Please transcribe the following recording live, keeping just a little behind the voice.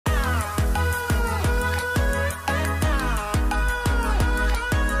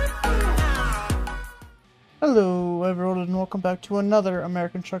Hello everyone and welcome back to another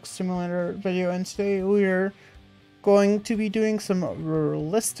American Truck Simulator video, and today we're going to be doing some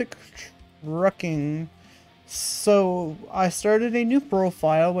realistic trucking. So I started a new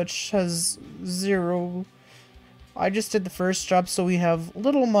profile which has zero. I just did the first job, so we have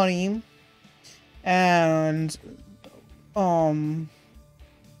little money and no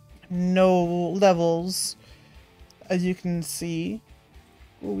levels, as you can see.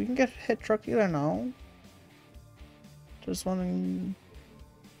 Ooh, we can get hit truck dealer now. Just wanting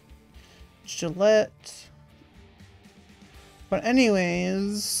Gillette. But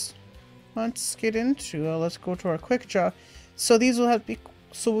anyways, let's get into it. Let's go to our quick job. So these will have to be,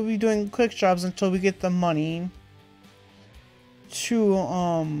 so we'll be doing quick jobs until we get the money to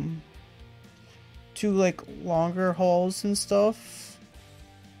like longer hauls and stuff.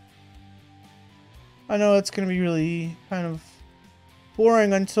 I know it's gonna be really kind of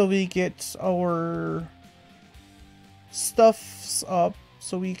boring until we get our stuffs up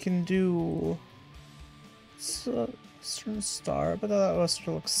so we can do Eastern Star, but that was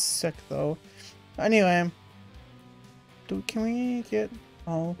looks sick though. Anyway, can we get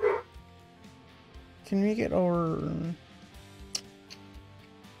our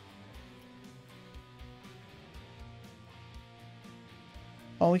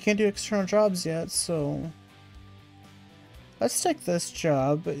we can't do external jobs yet, so let's take this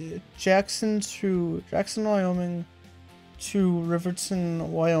job. Jackson, Wyoming to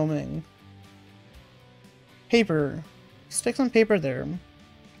Riverton, Wyoming. Paper. Stick some paper there.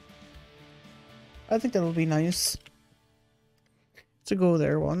 I think that would be nice to go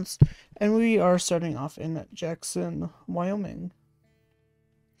there once. And we are starting off in Jackson, Wyoming.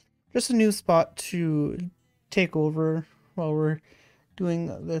 Just a new spot to take over while we're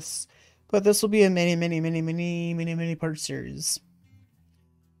doing this. But this will be a many part series.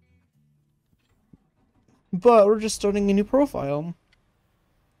 But we're just starting a new profile.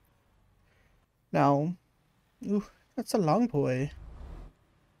 Now, ooh, that's a long boy.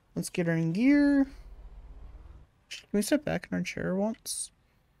 Let's get her in gear. Can we sit back in our chair once?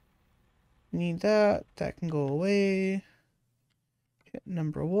 We need that. That can go away. Hit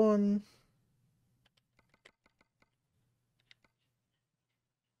number 1.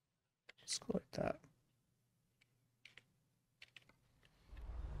 Let's go like that.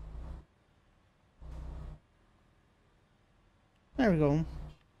 There we go.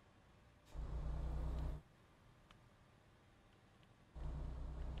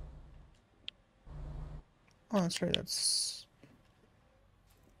 Oh, that's right, that's...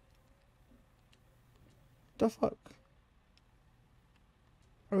 the fuck?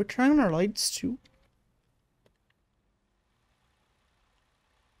 Are we turning on our lights too?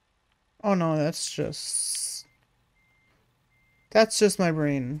 Oh no, that's just my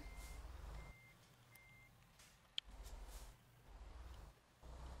brain.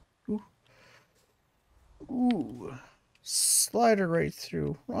 Ooh. Slider right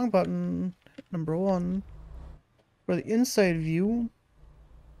through. Wrong button. Hit number 1. For the inside view.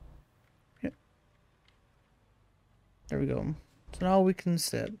 Yep. There we go. So now we can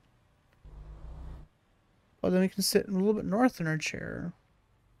sit. Oh, then we can sit a little bit north in our chair.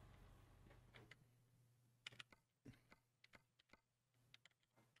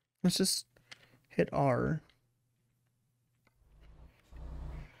 Let's just hit R.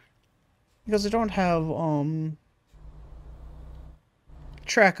 Because I don't have,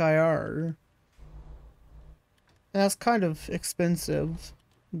 track IR. And that's kind of expensive,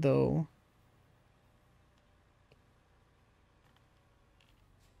 though.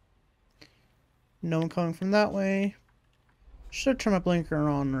 No one coming from that way. Should have turned my blinker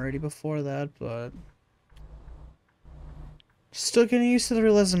on already before that, but still getting used to the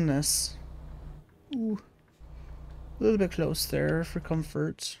realismness. Ooh. A little bit close there for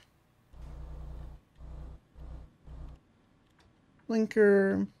comfort.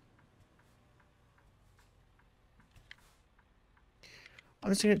 Blinker. I'm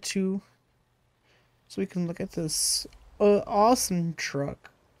just gonna get 2 so we can look at this awesome truck.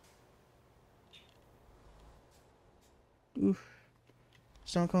 Ooh.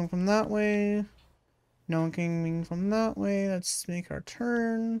 There's no one coming from that way. No one coming from that way. Let's make our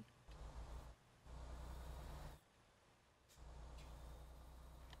turn.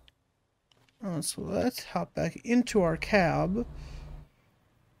 Oh, so let's hop back into our cab.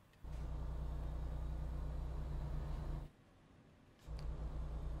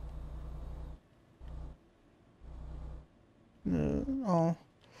 Oh,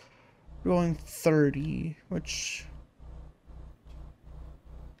 going 30, which...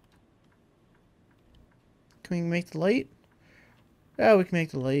 Can we make the light? Yeah, we can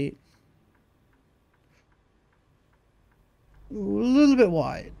make the light. a little bit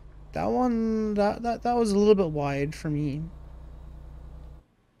wide. That one, that was a little bit wide for me,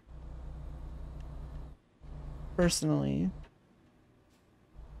 personally.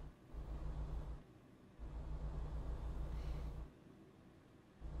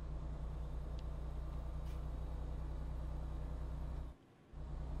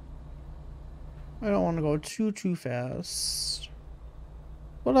 I don't want to go too fast.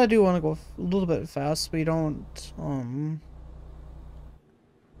 But I do want to go a little bit fast. We don't,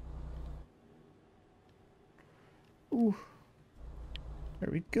 ooh, there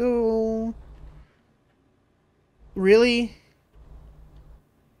we go. Really?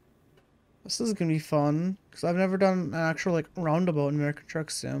 This is gonna be fun, because I've never done an actual, like, roundabout in American Truck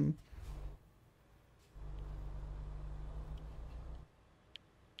Sim.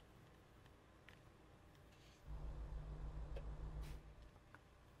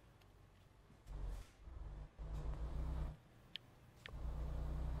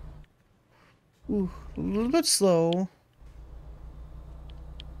 Ooh, a little bit slow.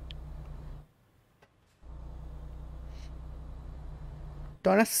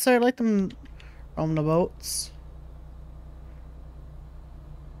 Don't necessarily like them roundabouts.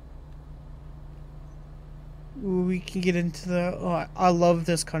 Ooh, we can get into the... Oh, I love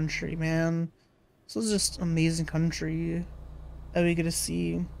this country, man. This is just amazing country that we get to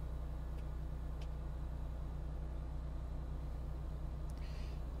see.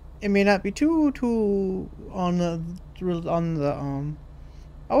 It may not be too on the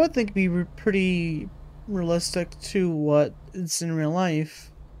I would think be pretty realistic to what it's in real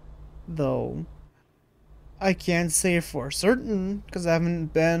life, though. I can't say for certain because I haven't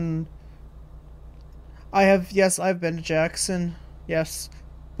been. I have, yes, I've been to Jackson, yes,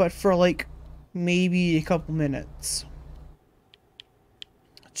 but for like maybe a couple minutes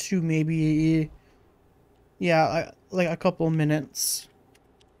to maybe, yeah, like a couple minutes.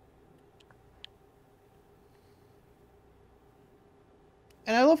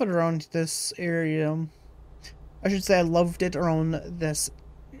 And I love it around this area. I should say I loved it around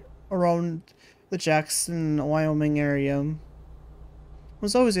around the Jackson, Wyoming area.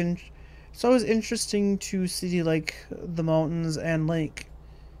 was always in it's always interesting to see like the mountains and like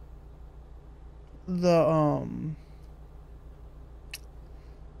the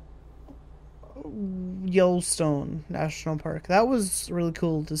Yellowstone National Park. That was really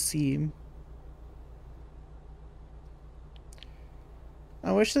cool to see.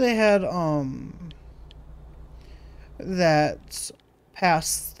 I wish they had that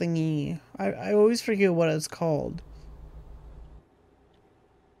pass thingy. I always forget what it's called.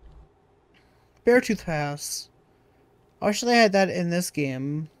 Beartooth Pass. I wish they had that in this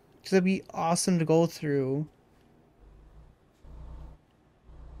game. Because it'd be awesome to go through.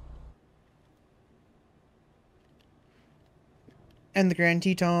 And the Grand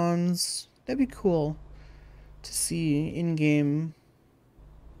Tetons. That'd be cool to see in game.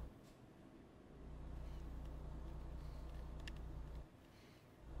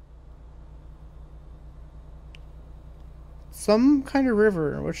 Some kind of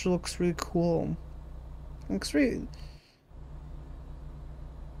river, which looks really cool. Looks really...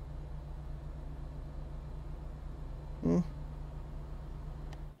 Well,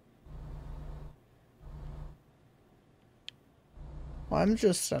 I'm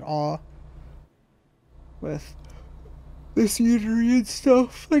just at awe with the scenery and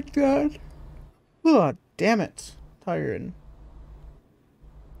stuff like that. Oh, damn it. Tired.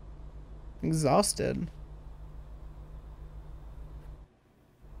 Exhausted.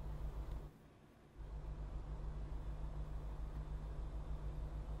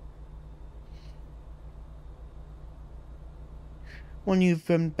 When you've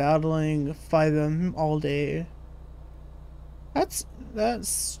been battling 5M all day. That's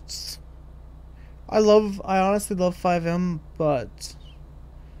I honestly love 5M, but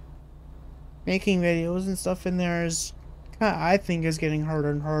making videos and stuff in there is I think is getting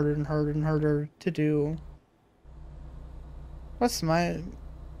harder and harder and harder and harder to do. That's my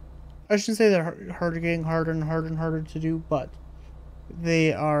I shouldn't say they're harder getting harder and harder and harder to do, but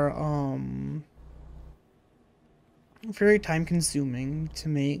they are very time consuming to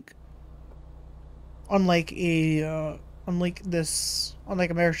make. Unlike unlike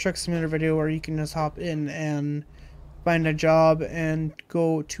American Truck Simulator video where you can just hop in and find a job and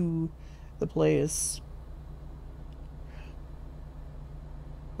go to the place.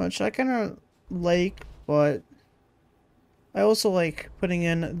 Which I kind of like, but I also like putting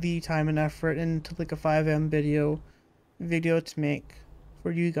in the time and effort into like a 5M video to make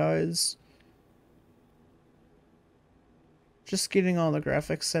for you guys. Just getting all the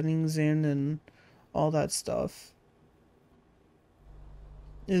graphics settings in and all that stuff.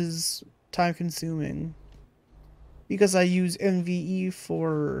 is time consuming because I use MVE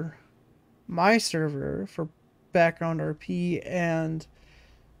for my server for background RP, and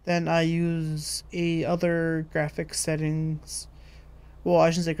then I use a other graphic settings. Well, I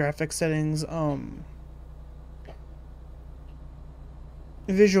shouldn't say graphic settings,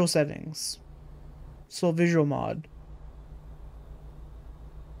 visual settings. So visual mod.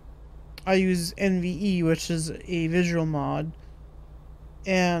 I use NVE, which is a visual mod,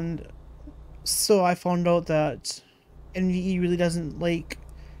 and so I found out that NVE really doesn't like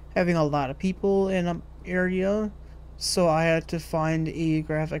having a lot of people in an area, so I had to find a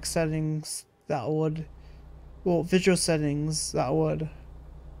graphic settings that would, well, visual settings that would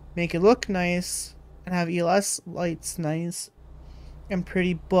make it look nice and have ELS lights nice and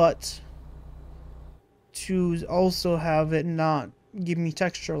pretty, but to also have it not give me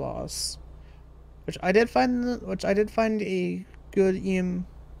texture loss, which I did find a good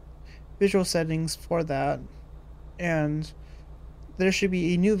visual settings for that, and there should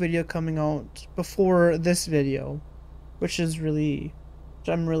be a new video coming out before this video, which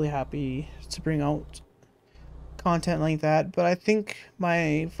I'm really happy to bring out content like that. But I think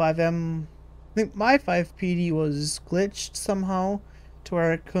my 5PD was glitched somehow to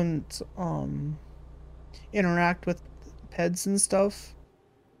where I couldn't interact with peds and stuff.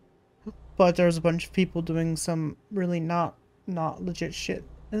 But there was a bunch of people doing some really not legit shit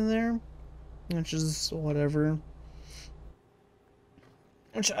in there, which is whatever.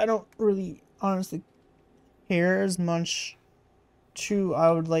 Which I don't really honestly care as much to.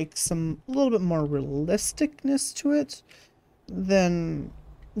 I would like a little bit more realisticness to it than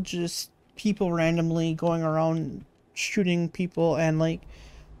just people randomly going around shooting people. And like,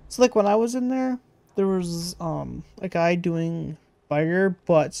 so like when I was in there was a guy doing fire,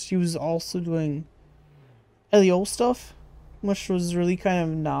 but he was also doing LEO stuff, which was really kind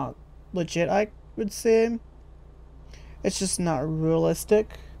of not legit, I would say. It's just not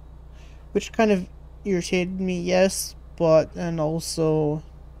realistic, which kind of irritated me, yes, and also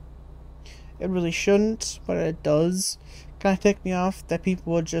it really shouldn't, but it does kind of tick me off that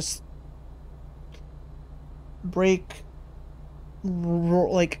people would just break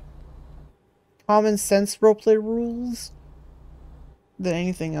like common sense roleplay rules than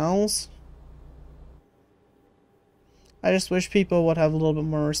anything else. I just wish people would have a little bit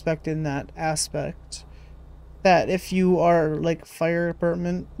more respect in that aspect. That if you are like fire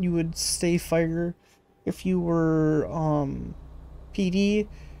department, you would stay fire. If you were PD,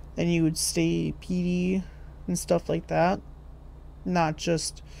 then you would stay PD and stuff like that. Not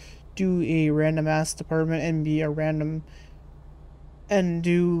just do a random ass department and be a random and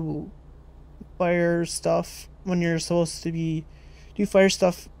do fire stuff when you're supposed to do fire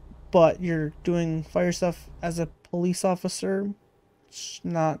stuff, but you're doing fire stuff as a police officer.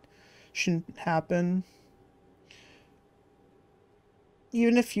 Shouldn't happen.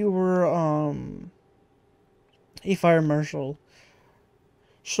 Even if you were a fire marshal,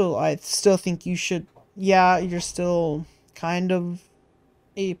 so I still think you should. Yeah, you're still kind of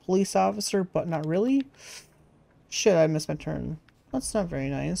a police officer, but not really. Shit, I missed my turn. That's not very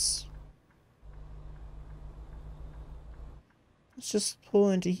nice. Let's just pull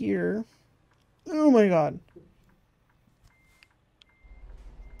into here. Oh my god.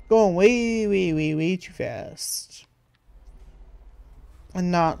 Going way too fast. And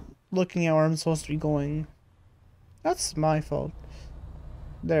not looking at where I'm supposed to be going. That's my fault.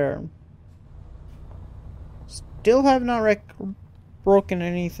 There. Still have not broken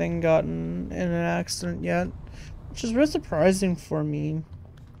anything, gotten in an accident yet. Which is really surprising for me.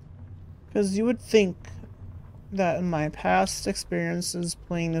 Because you would think that in my past experiences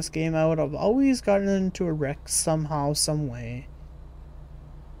playing this game, I would have always gotten into a wreck somehow, some way.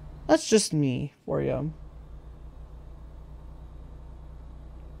 That's just me for you.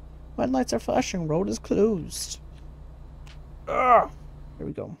 Red lights are flashing. Road is closed. Ugh. Here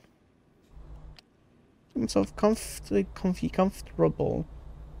we go. Get myself comfortable.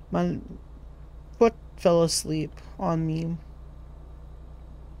 My foot fell asleep on me.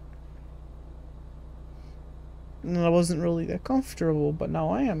 And I wasn't really that comfortable, but now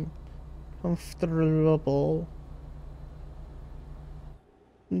I am comfortable.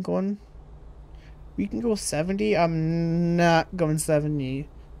 I'm going. We can go 70. I'm not going 70.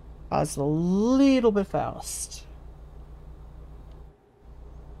 I was a little bit fast.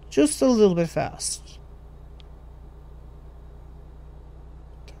 Just a little bit fast.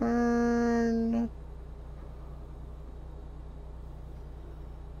 Turn.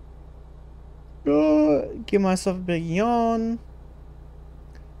 Give myself a big yawn.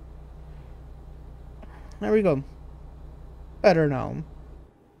 There we go. Better now.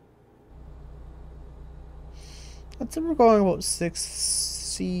 I'd say we're going about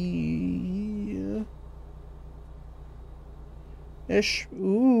 60 ish.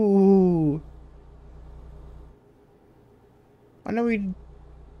 Ooh. I know we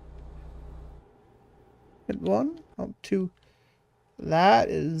hit one. Oh, two. That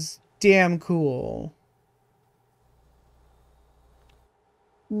is damn cool.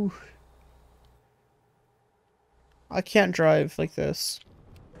 Ooh. I can't drive like this.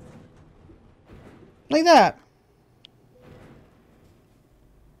 Like that.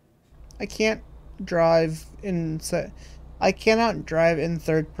 I can't drive in I cannot drive in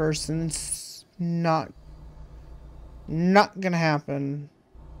third person. It's not gonna happen.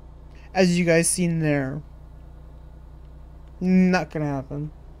 As you guys seen there. Not gonna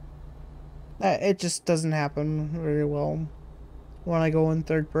happen. It just doesn't happen very well when I go in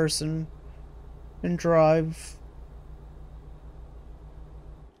third person and drive.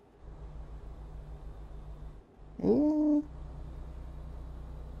 Ooh.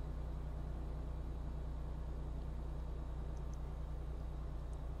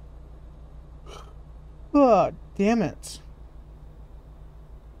 God damn it.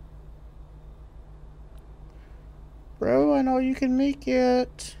 Bro, I know you can make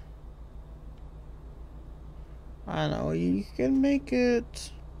it. I know you can make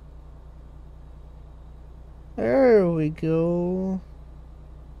it. There we go.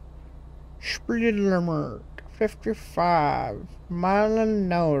 Speed limit 55 mile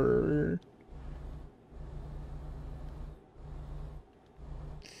an hour.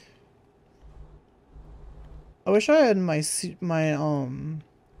 I wish I had my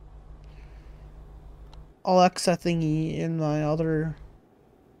Alexa thingy in my other.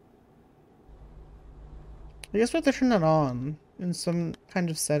 I guess we have to turn that on in some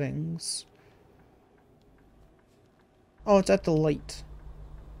kind of settings. Oh, it's at the light.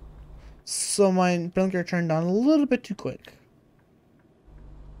 So my blinker turned on a little bit too quick.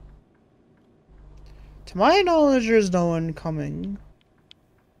 To my knowledge, there's no one coming.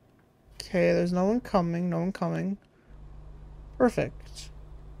 Okay, there's no one coming, no one coming. Perfect.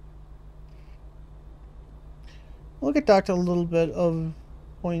 We'll get docked a little bit of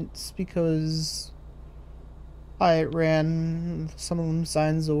points because I ran some of them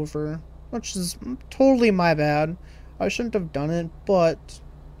signs over, which is totally my bad. I shouldn't have done it, but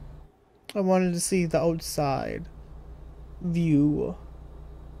I wanted to see the outside view.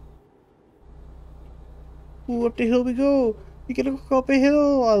 Ooh, up the hill we go! We gotta go up a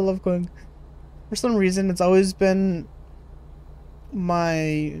hill! I love going. For some reason, it's always been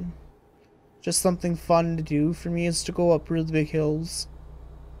my just something fun to do for me is to go up really big hills.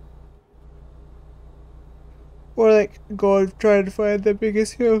 Or like go and try to find the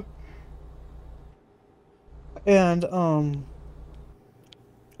biggest hill. And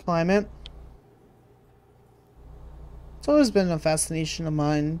climb it. It's always been a fascination of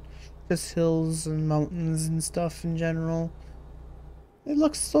mine. Just hills and mountains and stuff in general. It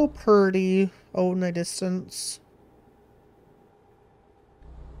looks so pretty out in the distance.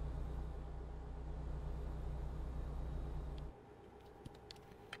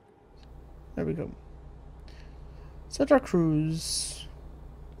 There we go. Set our cruise.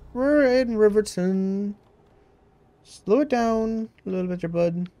 We're in Riverton. Slow it down a little bit, your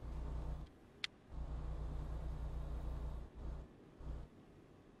bud.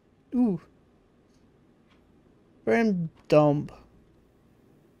 Ooh. Frame dump.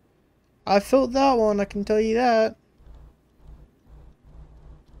 I felt that one, I can tell you that.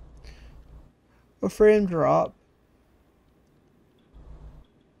 A frame drop.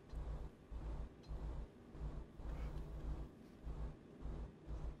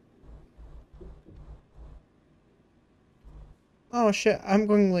 Oh shit, I'm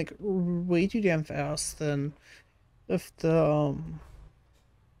going like way too damn fast then. If the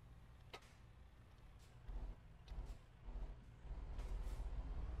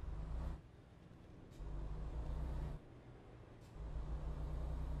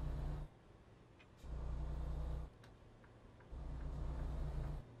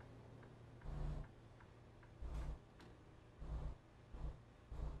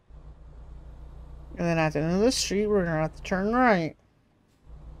and then at the end of the street we're gonna have to turn right.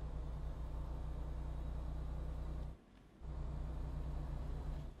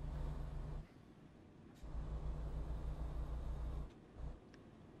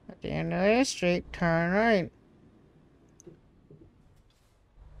 At the end of the street, turn right.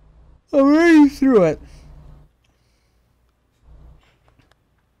 I'm already through it.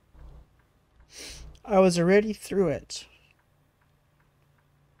 I was already through it.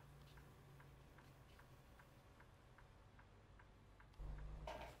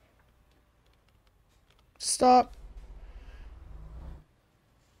 Stop.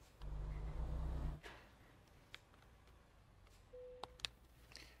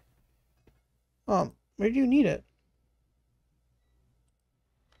 Where do you need it?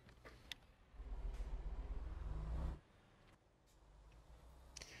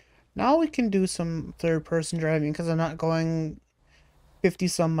 Now we can do some third-person driving because I'm not going 50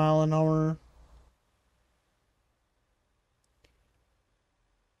 some mile an hour.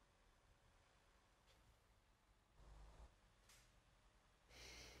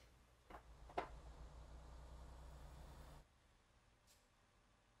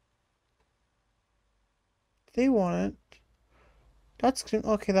 They want it. That's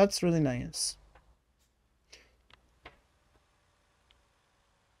okay. That's really nice.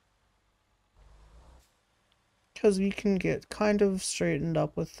 Because we can get kind of straightened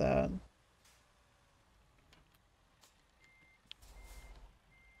up with that.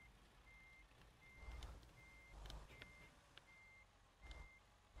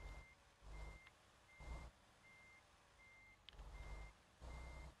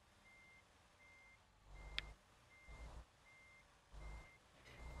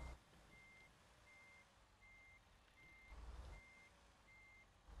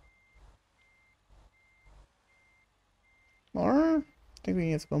 More? I think we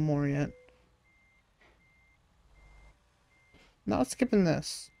need to go more yet. Not skipping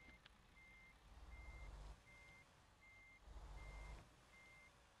this.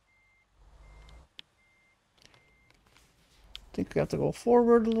 I think we have to go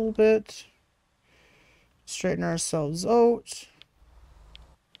forward a little bit. Straighten ourselves out.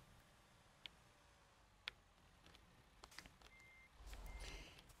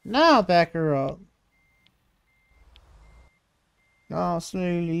 Now back her up. Now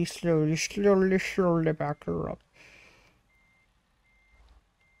slowly, slowly, slowly, slowly back her up.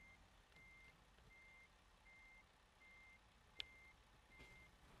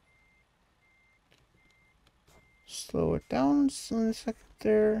 Slow it down in a second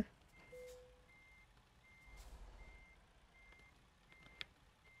there.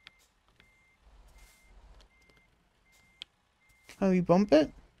 Can we bump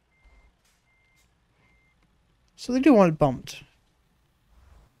it? So they do want it bumped.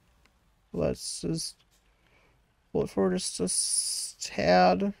 Let's just pull it forward just a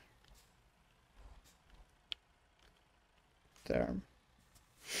tad. There.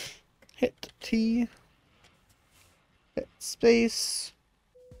 Hit T. Hit space.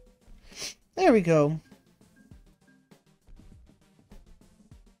 There we go.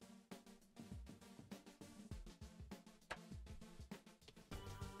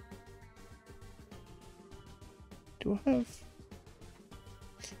 Do I have...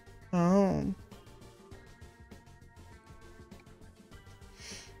 Oh.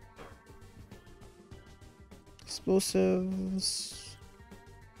 Explosives.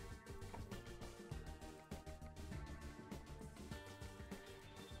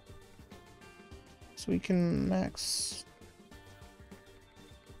 So we can max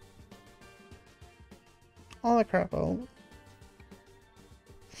all that crap out.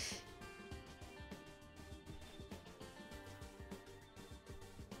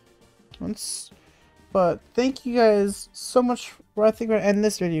 But thank you guys so much. I think we're gonna end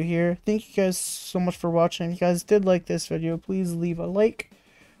this video here. Thank you guys so much for watching. If you guys did like this video, please leave a like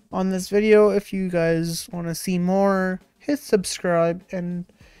on this video. If you guys want to see more, hit subscribe, and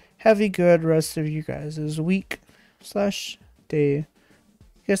have a good rest of you guys' week/day. Thank you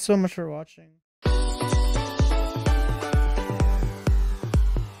guys so much for watching.